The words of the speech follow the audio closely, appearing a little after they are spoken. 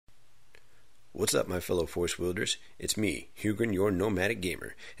What's up, my fellow Force wielders? It's me, Hyugren, your nomadic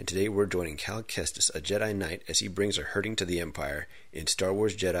gamer, and today we're joining Cal Kestis, a Jedi Knight, as he brings a hurting to the Empire in Star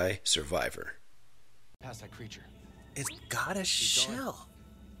Wars Jedi Survivor. Past that creature. It's got a shell.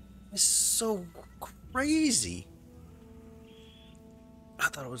 It's so crazy. I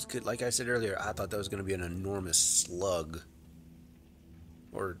thought it was good. Like I said earlier, I thought that was going to be an enormous slug.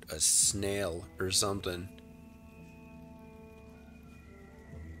 Or a snail or something.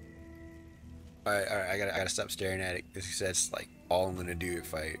 Alright, I gotta stop staring at it because that's like all I'm gonna do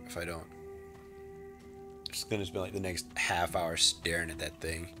if I don't. Just gonna spend like the next half hour staring at that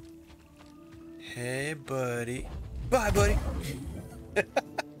thing. Hey, buddy. Bye, buddy. There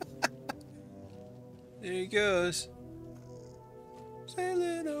he goes.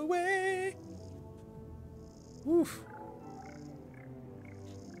 Sailing away. Woof.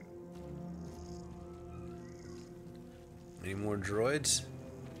 Any more droids?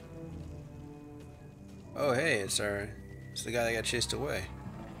 Oh, hey, it's the guy that got chased away.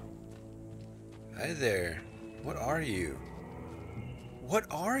 Hi there. What are you? What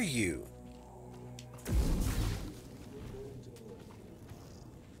are you? Don't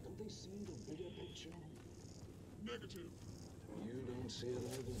they see the bigger picture? Negative. You don't see it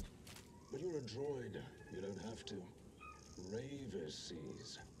either. But you're a droid. You don't have to. Ravis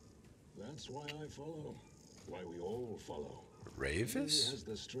sees. That's why I follow. Why we all follow. He Ravis? has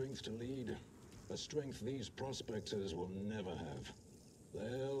the strength to lead. A strength these prospectors will never have.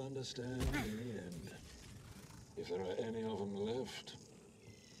 They'll understand in the end. If there are any of them left.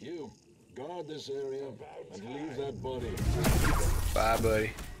 You, guard this area and leave that body. Bye,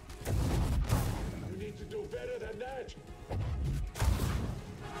 buddy. You need to do better than that.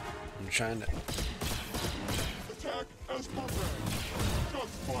 I'm trying to... Attack as programmed.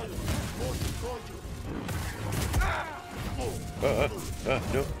 Just fire. Roger.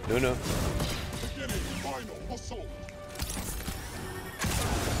 No. Beginning final assault.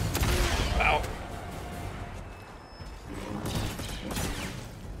 Ow.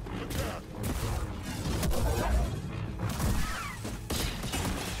 Attack.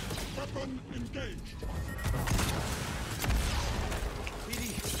 Weapon engaged. BD,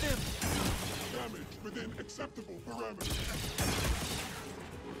 stim. Damage within acceptable parameters.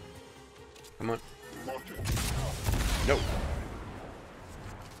 Come on. Rocket. Nope.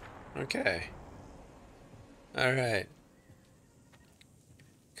 Okay. Alright.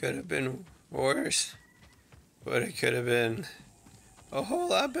 Could have been worse, but it could have been a whole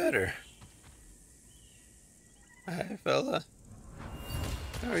lot better. Hi, fella.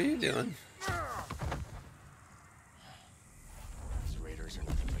 How are you doing? These raiders are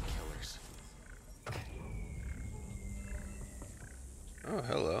nothing but killers. Oh,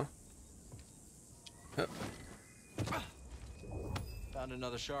 hello. Oh, Found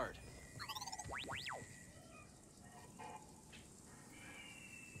another shard.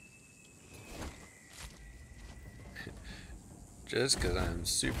 just because I'm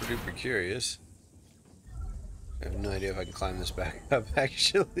super duper curious. I have no idea if I can climb this back up,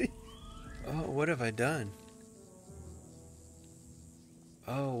 actually. Oh, what have I done?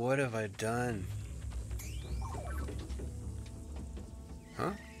 Oh, what have I done?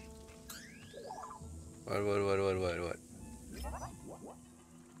 Huh?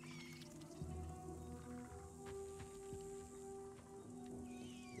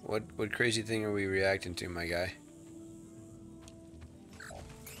 What? What crazy thing are we reacting to, my guy?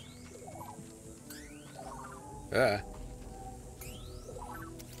 Ah.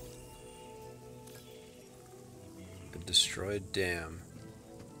 The destroyed dam.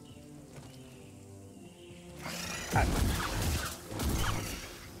 Hi.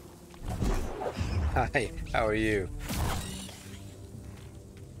 Hi, how are you?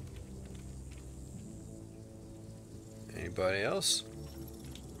 Anybody else?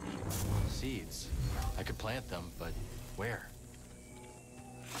 Seeds. I could plant them, but where?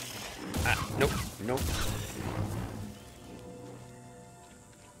 Ah, nope.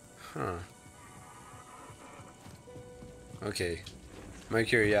 Huh. Okay. My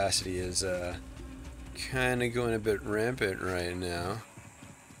curiosity is, kind of going a bit rampant right now.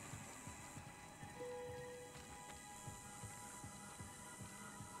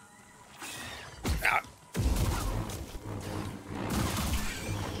 Ah.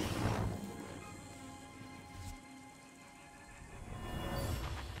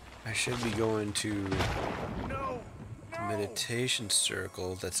 I should be going to the meditation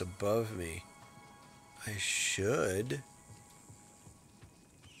circle that's above me. I should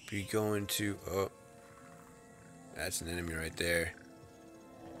be going to... Oh, that's an enemy right there.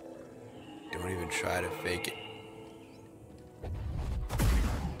 Don't even try to fake it.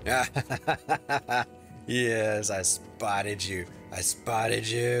 Yes, I spotted you. I spotted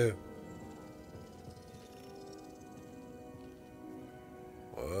you.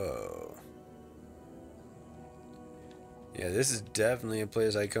 Whoa. Yeah, this is definitely a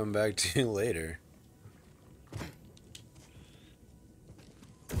place I come back to later.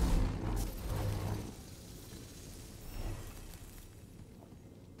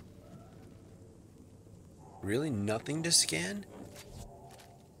 Really? Nothing to scan?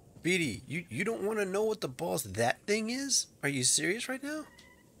 Beatty, you don't want to know what the balls that thing is? Are you serious right now?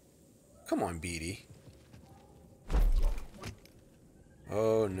 Come on, Beatty.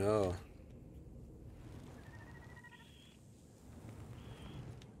 Oh no.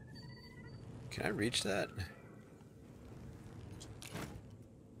 Can I reach that?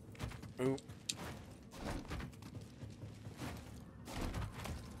 Ooh.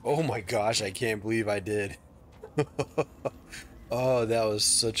 Oh my gosh, I can't believe I did. Oh, that was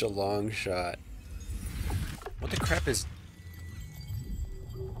such a long shot. What the crap is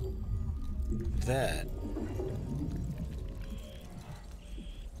that?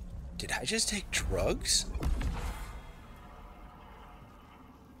 Did I just take drugs?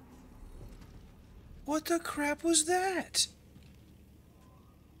 What the crap was that?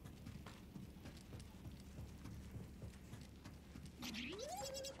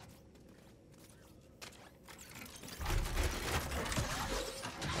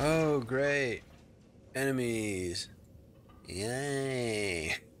 Oh, great. Enemies.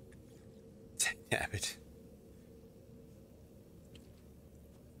 Yay. Damn it.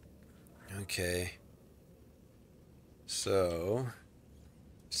 Okay. So,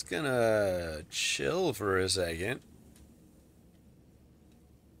 just gonna chill for a second.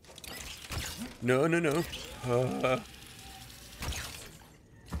 No, no, no.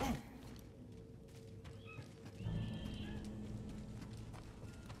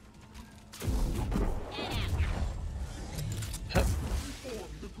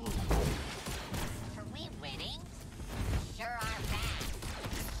 Are we winning? Sure are bad.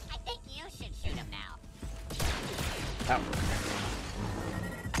 I think you should shoot him now. Ow.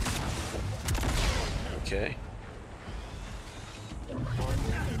 Okay.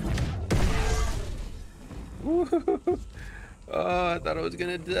 Woo-hoo-hoo. Oh, I thought I was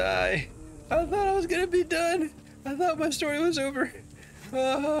gonna die. I thought I was gonna be done. I thought my story was over.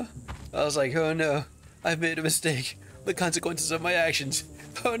 I was like, oh no, I've made a mistake. The consequences of my actions.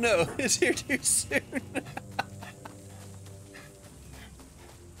 Oh no, it's here too soon.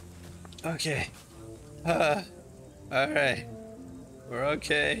 Okay. Alright. We're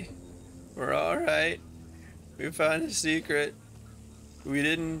okay. We're alright. We found a secret. We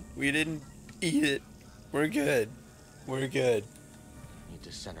didn't eat it. We're good. We're good. Need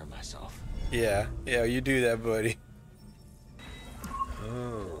to center myself. Yeah, you do that, buddy.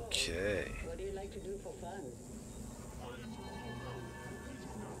 Okay. What do you like to do for fun?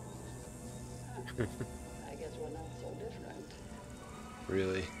 I guess we're not so different.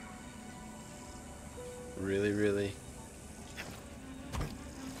 Really? Really, really?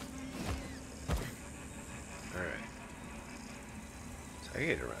 Alright. So I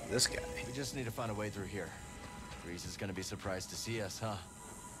get around this guy. We just need to find a way through here. Grease is gonna be surprised to see us, huh?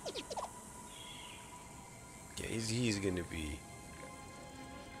 Yeah, he's gonna be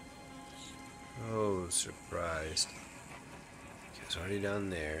so surprised. It's already down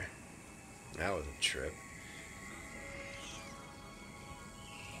there. That was a trip.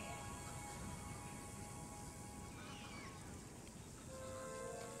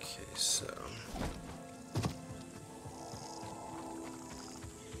 Okay, so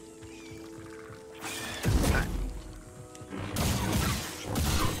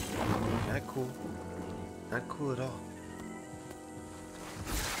not cool. Not cool at all.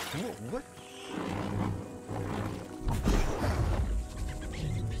 What?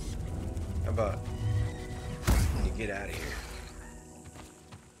 How about you get out of here?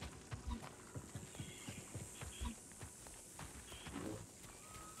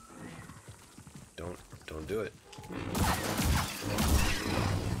 Don't do it.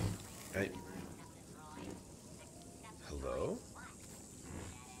 Right? Hello?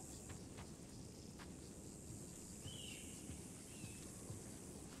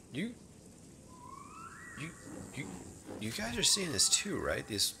 You guys are seeing this too, right?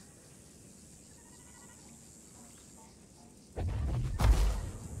 These. Okay,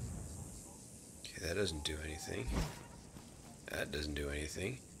 that doesn't do anything. That doesn't do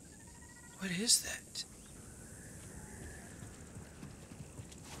anything. What is that?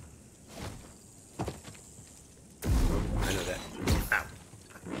 Oh, I know that. Ow.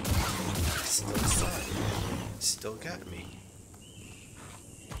 I still saw it. It still got me.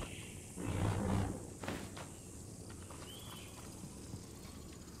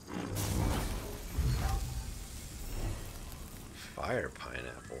 fire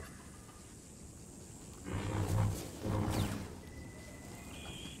pineapple.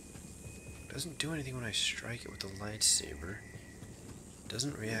 Doesn't do anything when I strike it with the lightsaber.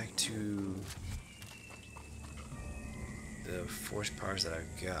 Doesn't react to the force powers that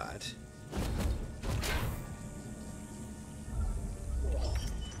I've got.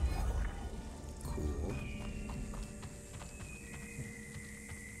 Cool.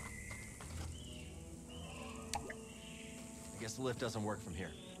 I guess the lift doesn't work from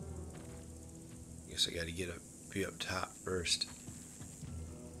here. Guess I gotta be up top first.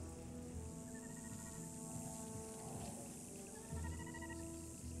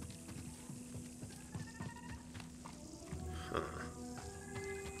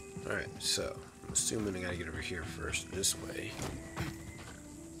 Alright, so I'm assuming I gotta get over here first, this way.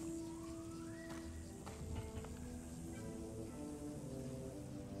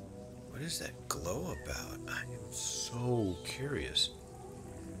 What is that glow about? I am so curious.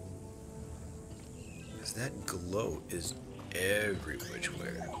 Because that glow is every which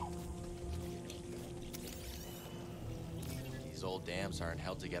way. These old dams aren't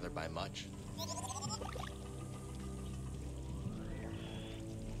held together by much.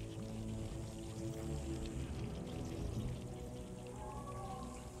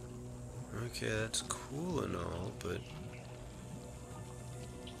 Okay, that's cool and all, but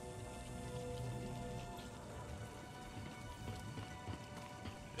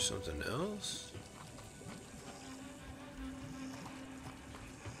there's something else?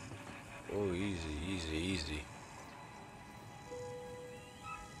 Oh, easy, easy, easy.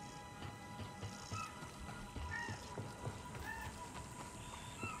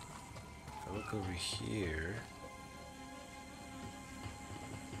 If I look over here.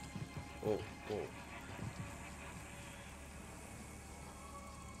 Oh, oh.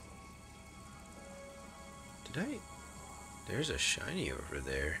 Did I? There's a shiny over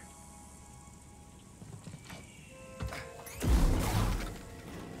there.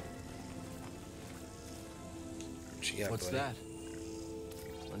 What you got, What's buddy? that?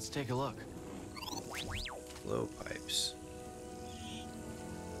 Let's take a look. Blow pipes.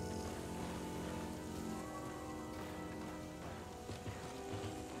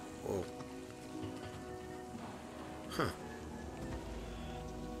 Whoa. Huh.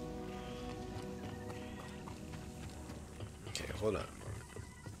 Okay, hold on.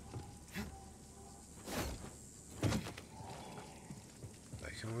 If I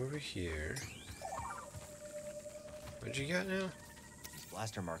come over here. What you got now? These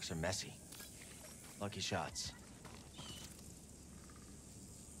blaster marks are messy. Lucky shots.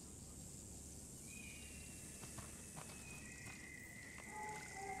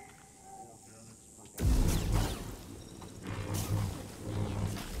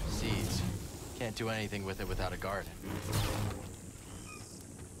 Seeds. Can't do anything with it without a guard.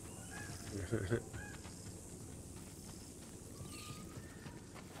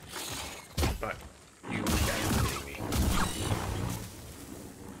 But you gotta be kidding me.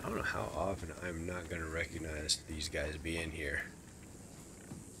 I don't know how often I'm not gonna recognize these guys being here.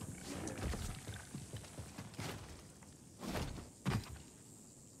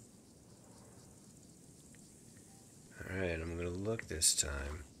 Alright, I'm gonna look this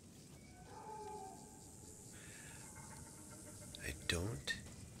time. I don't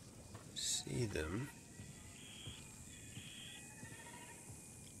see them.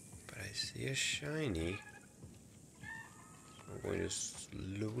 But I see a shiny. I'm going to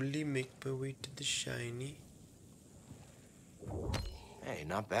slowly make my way to the shiny. Hey,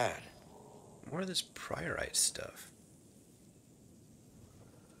 not bad. More of this priorite stuff.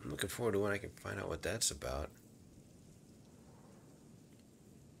 I'm looking forward to when I can find out what that's about.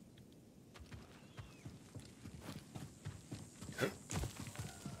 Huh.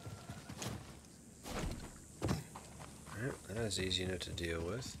 Alright, that was easy enough to deal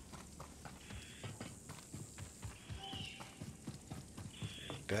with.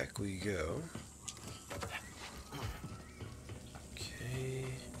 Back we go. Okay.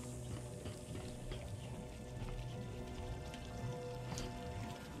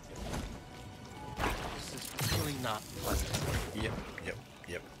 This is really not pleasant. Yep.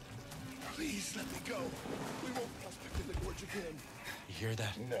 Please let me go. We won't prospect in the gorge again. You hear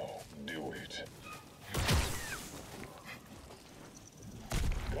that? No, do it.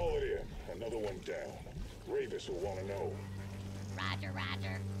 Call it in. Another one down. Ravis will want to know. Roger,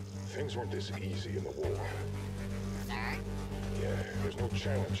 roger. Things weren't this easy in the war. Sir? Yeah, there's no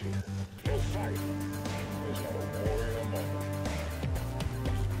challenge here. No fight. There's not a war in a moment.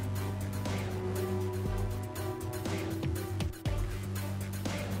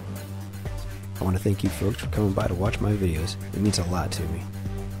 I want to thank you folks for coming by to watch my videos. It means a lot to me.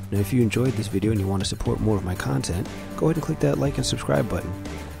 Now if you enjoyed this video and you want to support more of my content, go ahead and click that like and subscribe button.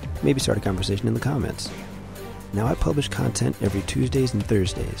 Maybe start a conversation in the comments. Now I publish content every Tuesdays and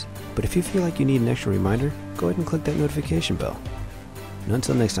Thursdays, but if you feel like you need an extra reminder, go ahead and click that notification bell. And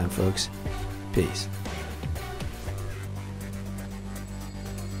until next time folks, peace.